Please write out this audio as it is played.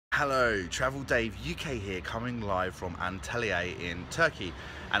Hello, Travel Dave UK here, coming live from Antalya in Turkey,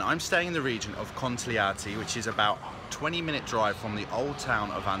 and I'm staying in the region of Konyaalti, which is about 20-minute drive from the old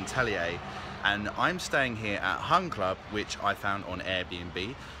town of Antalya, and I'm staying here at Hun Club, which I found on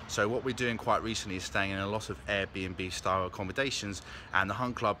Airbnb. So what we're doing quite recently is staying in a lot of Airbnb style accommodations, and the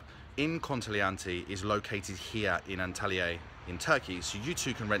Hun Club in Konyaalti is located here in Antalya in Turkey, so you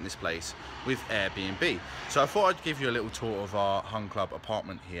too can rent this place with Airbnb. So I thought I'd give you a little tour of our Hun Club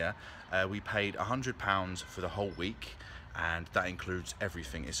apartment here. We paid £100 for the whole week, and that includes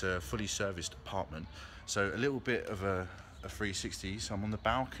everything. It's a fully serviced apartment, so a little bit of a 360. So I'm on the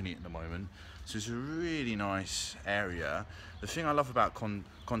balcony at the moment, so it's a really nice area. The thing I love about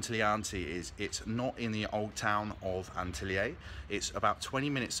Konyaalti is it's not in the old town of Antalya. It's about 20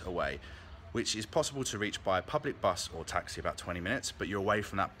 minutes away, which is possible to reach by public bus or taxi, about 20 minutes, but you're away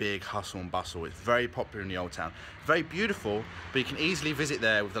from that big hustle and bustle. It's very popular in the old town, very beautiful, but you can easily visit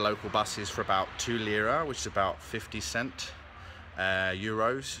there with the local buses for about 2 lira, which is about 50 cent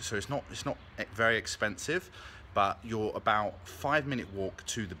euros. So it's not very expensive, but you're about 5-minute walk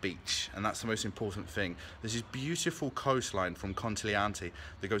to the beach, and that's the most important thing. There's this beautiful coastline from Konyaalti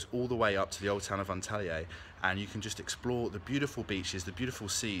that goes all the way up to the old town of Antalya, and you can just explore the beautiful beaches, the beautiful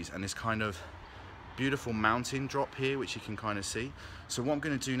seas, and this kind of beautiful mountain drop here, which you can kind of see. So what I'm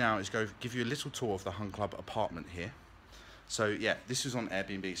going to do now is go give you a little tour of the Hun Club apartment here. So yeah, this is on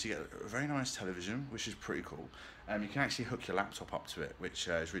Airbnb, so you get a very nice television, which is pretty cool. You can actually hook your laptop up to it, which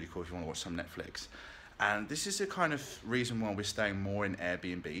is really cool if you want to watch some Netflix. And this is the kind of reason why we're staying more in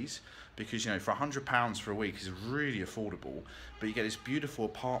Airbnbs, because, you know, for £100 for a week is really affordable, but you get this beautiful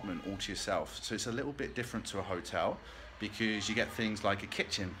apartment all to yourself. So it's a little bit different to a hotel because you get things like a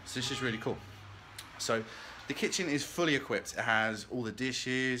kitchen. So this is really cool. So the kitchen is fully equipped. It has all the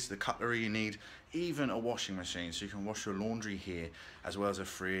dishes, the cutlery you need, even a washing machine, so you can wash your laundry here, as well as a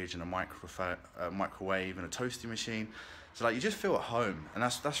fridge and a microwave and a toasting machine. So like, you just feel at home, and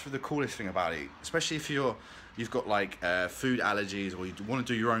that's the coolest thing about it. Especially if you've got like food allergies, or you want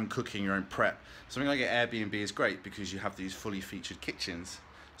to do your own cooking, your own prep. Something like an Airbnb is great because you have these fully featured kitchens,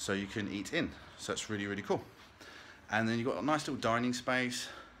 so you can eat in. So that's really, really cool. And then you've got a nice little dining space.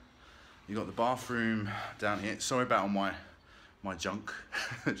 You got the bathroom down here. Sorry about all my junk,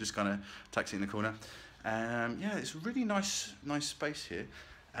 just kind of tucked it in the corner. Yeah, it's a really nice space here.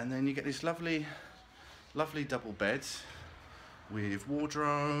 And then you get this lovely double beds with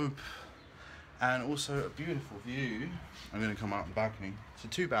wardrobe, and also a beautiful view. I'm going to come out on the balcony. So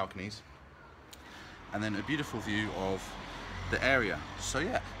 2 balconies, and then a beautiful view of the area. So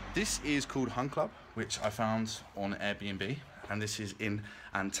yeah, this is called Hun Club, which I found on Airbnb, and this is in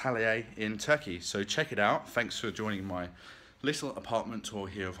Antalya in Turkey. So check it out. Thanks for joining my little apartment tour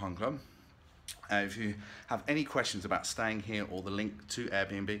here of Hun Club. If you have any questions about staying here or the link to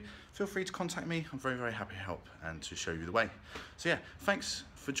Airbnb, feel free to contact me. I'm very, very happy to help and to show you the way. So yeah, thanks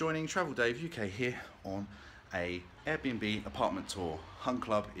for joining Travel Dave UK here on a Airbnb apartment tour, Hun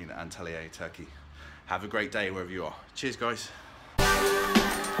Club in Antalya, Turkey. Have a great day wherever you are. Cheers, guys.